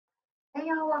Hey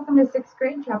y'all, welcome to 6th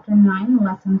grade, chapter 9,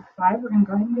 lesson 5. We're going to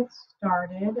go ahead and get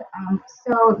started.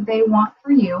 So they want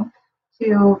for you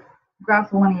to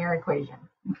graph a linear equation,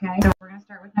 okay? So we're going to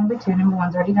start with number 2. Number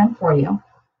 1's already done for you,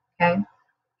 okay?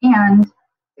 And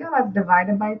you'll have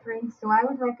divided by 3, so I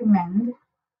would recommend,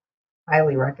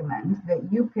 highly recommend, that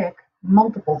you pick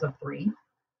multiples of 3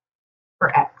 for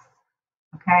x,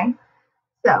 okay?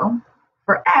 So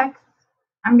for x,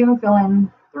 I'm going to fill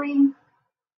in 3,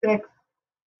 6,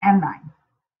 and 9,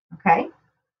 okay?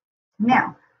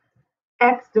 Now,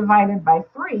 x divided by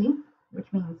 3, which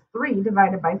means 3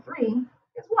 divided by 3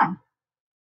 is 1.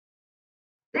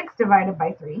 6 divided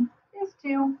by 3 is 2,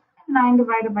 and 9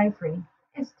 divided by 3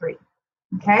 is 3.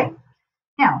 Okay?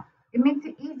 Now, it makes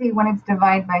it easy when it's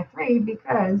divided by 3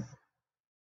 because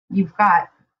you've got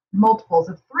multiples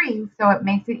of 3, so it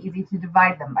makes it easy to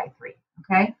divide them by 3.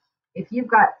 Okay? If you've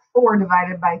got 4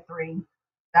 divided by 3,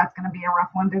 that's going to be a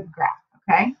rough one to graph.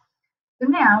 Okay? So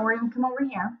now we're going to come over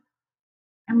here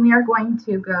and we are going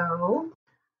to go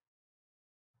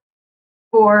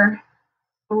for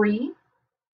 3,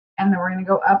 and then we're going to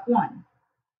go up 1.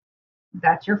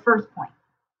 That's your first point,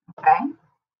 okay?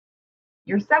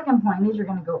 Your second point is you're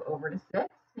going to go over to 6,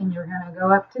 and you're going to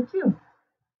go up to 2.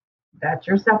 That's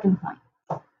your second point,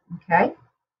 okay?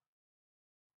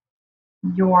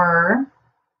 Your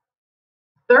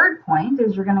third point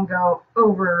is you're going to go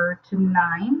over to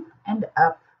 9 and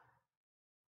up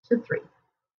to 3,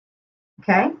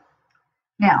 okay?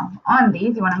 Now, on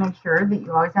these, you want to make sure that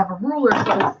you always have a ruler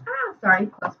close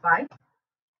by,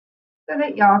 so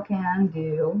that y'all can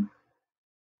do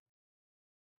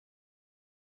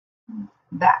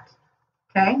that,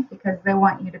 okay? Because they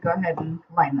want you to go ahead and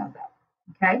line those up,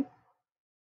 okay?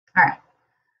 All right,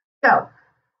 so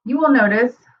you will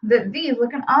notice that these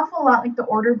look an awful lot like the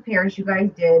ordered pairs you guys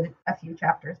did a few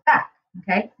chapters back,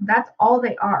 okay? That's all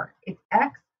they are. It's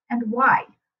x and y,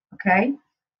 okay?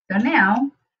 So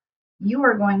now you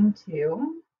are going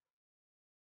to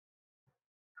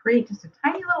create just a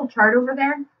tiny little chart over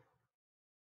there,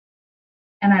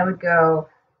 and I would go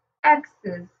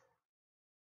x's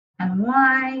and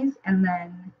y's, and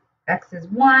then x is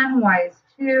 1, y is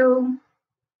 2,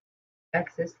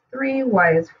 x is 3,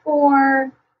 y is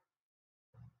 4,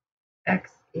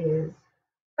 x is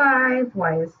 5,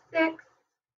 y is 6,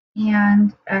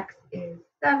 and x is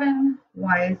 7,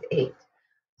 y is 8.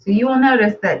 So you will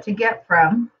notice that to get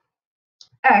from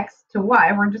x to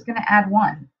y, we're just going to add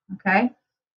 1, okay?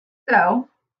 So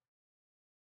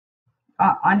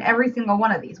on every single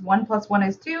one of these, 1 plus 1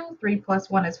 is 2, 3 plus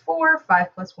 1 is 4, 5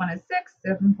 plus 1 is 6,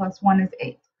 7 plus 1 is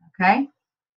 8, okay?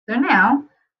 So now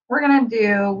we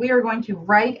are going to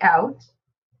write out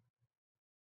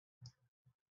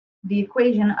the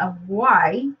equation of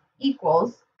y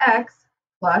equals x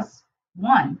plus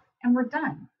 1, and we're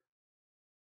done,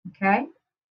 okay?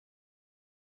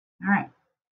 All right,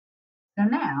 so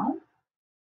now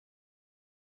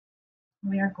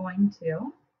we are going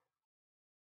to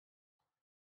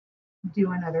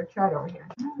do another chart over here.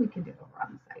 Now we can do it over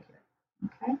on the side here,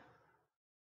 okay?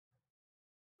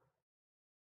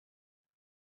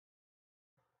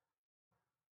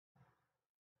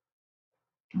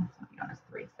 That's only on us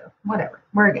 3, so whatever,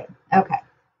 we're good. Okay,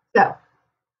 so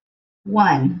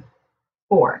 1,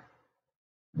 4,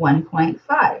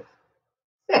 1.5,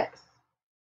 6,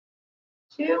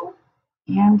 2,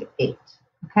 and 8,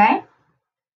 okay?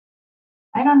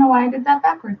 I don't know why I did that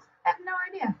backwards. I have no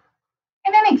idea.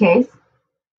 In any case,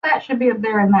 that should be up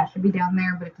there and that should be down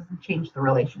there, but it doesn't change the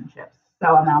relationships.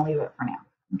 So I'm going to leave it for now,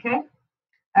 okay?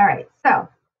 All right, so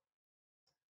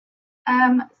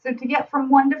to get from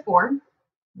 1 to 4,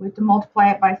 we have to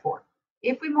multiply it by 4.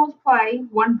 If we multiply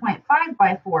 1.5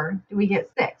 by 4, do we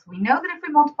get 6? We know that if we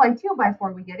multiply 2 by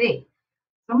 4, we get 8.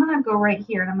 So I'm going to go right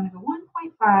here, and I'm going to go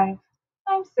 1.5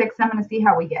 times 6. I'm going to see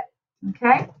how we get,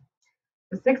 okay?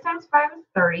 So 6 times 5 is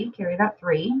 30. Carry that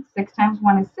 3. 6 times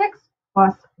 1 is 6,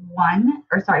 plus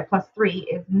 3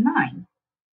 is 9.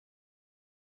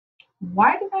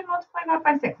 Why did I multiply that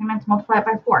by 6? I meant to multiply it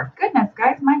by 4. Goodness,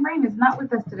 guys, my brain is not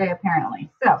with us today, apparently.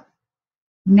 So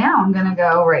now I'm going to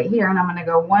go right here, and I'm going to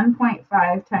go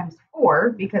 1.5 times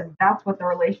 4, because that's what the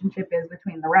relationship is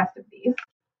between the rest of these.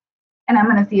 And I'm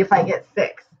going to see if I get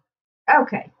 6.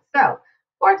 Okay, so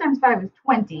 4 times 5 is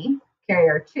 20. Carry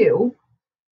our 2.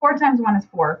 4 times 1 is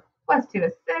 4, plus 2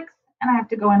 is 6. And I have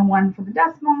to go in 1 for the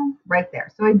decimal right there.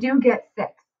 So I do get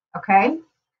 6, okay?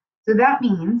 So that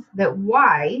means that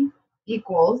y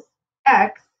equals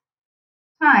x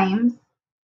times,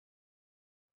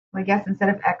 well, I guess instead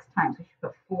of x times, we should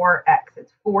put 4x.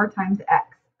 It's 4 times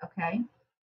x, okay?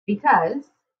 Because,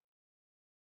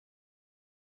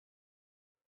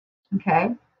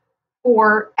 okay,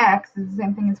 4x is the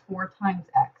same thing as 4 times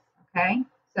x, okay?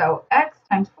 So x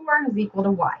times 4 is equal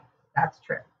to y. That's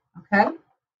true, okay?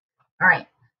 All right,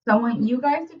 so I want you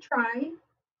guys to try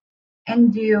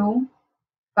and do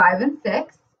 5 and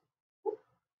 6.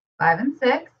 5 and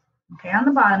 6, okay, on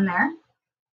the bottom there.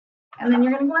 And then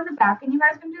you're going to go in the back and you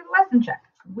guys can do the lesson check.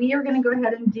 We are going to go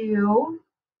ahead and do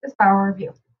this power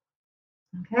review.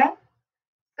 Okay,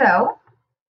 so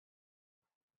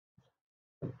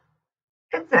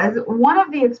it says one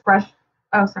of the expression,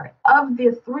 of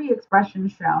the 3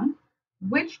 expressions shown,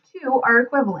 which 2 are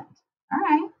equivalent? All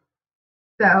right,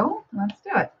 so let's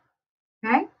do it.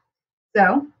 Okay,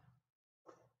 so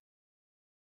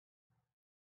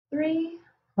 3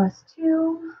 plus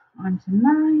 2 onto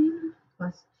 9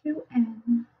 plus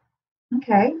 2n.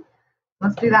 Okay,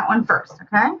 let's do that one first.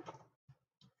 Okay,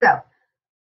 so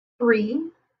 3,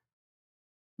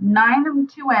 9 and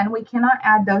 2n, we cannot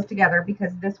add those together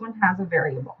because this one has a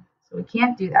variable. So we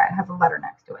can't do that. It has a letter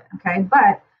next to it. Okay,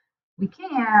 but we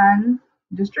can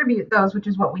distribute those, which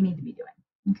is what we need to be doing.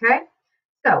 Okay,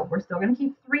 so we're still going to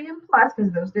keep 3 in plus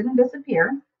because those didn't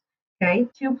disappear. Okay,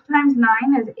 2 times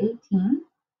 9 is 18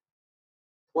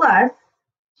 plus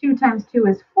 2 times 2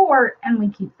 is 4, and we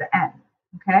keep the n.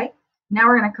 Okay, now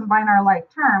we're going to combine our like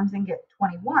terms and get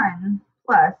 21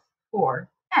 plus 4n.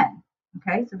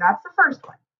 Okay, so that's the first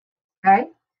one. Okay,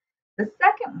 the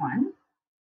second one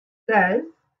says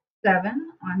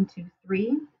 7 onto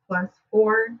 3 plus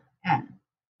 4n.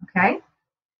 Okay,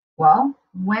 well,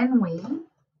 when we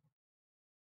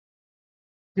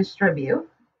distribute,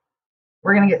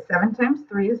 we're going to get 7 times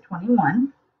 3 is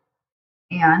 21,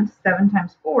 and 7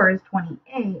 times 4 is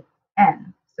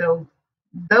 28n. So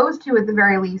those two at the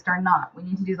very least are not. We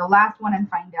need to do the last one and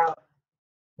find out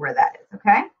where that is,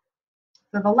 okay?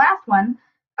 So the last one,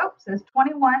 says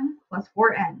 21 plus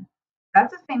 4n.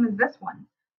 That's the same as this one.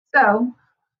 So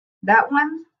that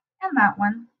one and that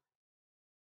one.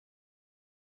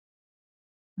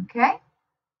 Okay?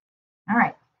 All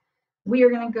right. We are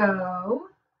going to go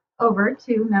over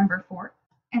to number 4,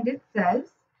 and it says,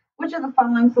 which of the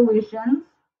following solutions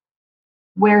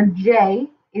where j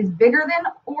is bigger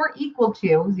than or equal to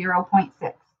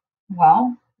 0.6?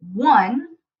 Well, 1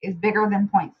 is bigger than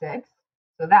 0.6,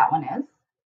 so that one is.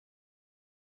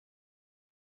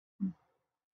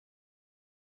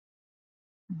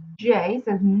 J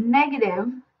says negative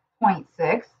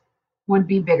 0.6 would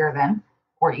be bigger than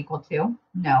or equal to.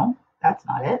 No, that's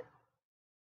not it.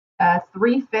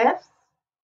 3/5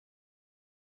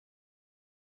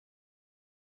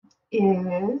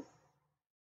 is,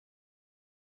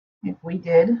 if we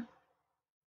did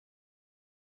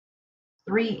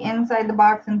 3 inside the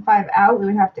box and 5 out, we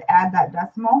would have to add that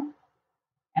decimal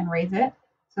and raise it.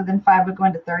 So then 5 would go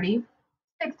into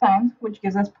 36 times, which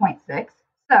gives us 0.6.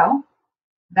 So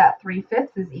that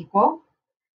 3/5 is equal.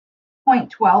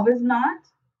 0.12 is not.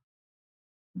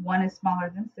 1 is smaller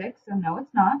than 6, so no,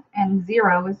 it's not. And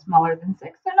 0 is smaller than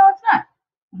 6, so no, it's not.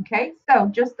 Okay, so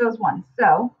just those ones.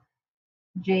 So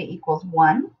j equals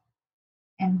 1,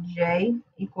 and j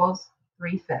equals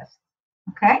 3/5.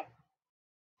 Okay?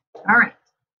 All right.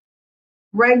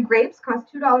 Red grapes cost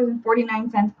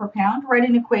 $2.49 per pound. Write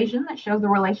an equation that shows the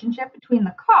relationship between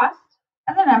the cost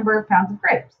and the number of pounds of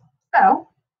grapes. So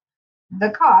the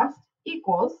cost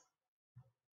equals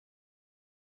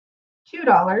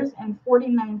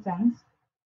 $2.49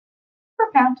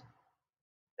 per pound.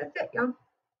 That's it, y'all.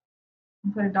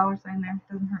 Put a dollar sign there.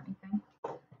 Doesn't hurt anything.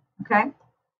 Okay.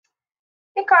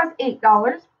 It costs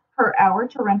 $8 per hour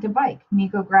to rent a bike.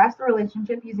 Nico graphs the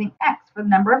relationship using X for the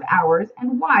number of hours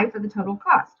and Y for the total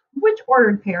cost. Which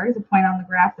ordered pair is a point on the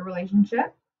graph the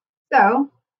relationship?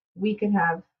 So we could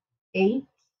have 8,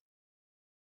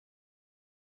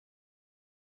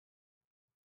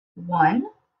 1.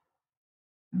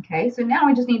 Okay, so now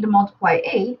we just need to multiply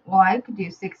 8. Well, I could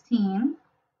do 16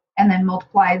 and then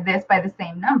multiply this by the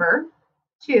same number,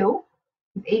 2.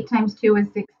 8 times 2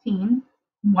 is 16.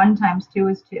 1 times 2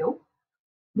 is 2.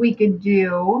 We could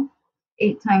do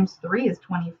 8 times 3 is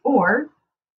 24.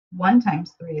 1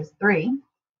 times 3 is 3.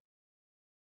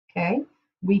 Okay,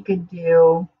 we could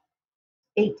do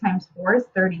 8 times 4 is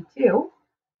 32.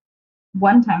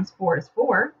 1 times 4 is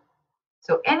 4.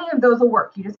 So any of those will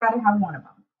work. You just got to have one of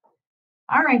them.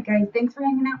 All right, guys, thanks for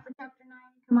hanging out for chapter 9.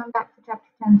 Come on back for chapter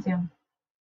 10 soon.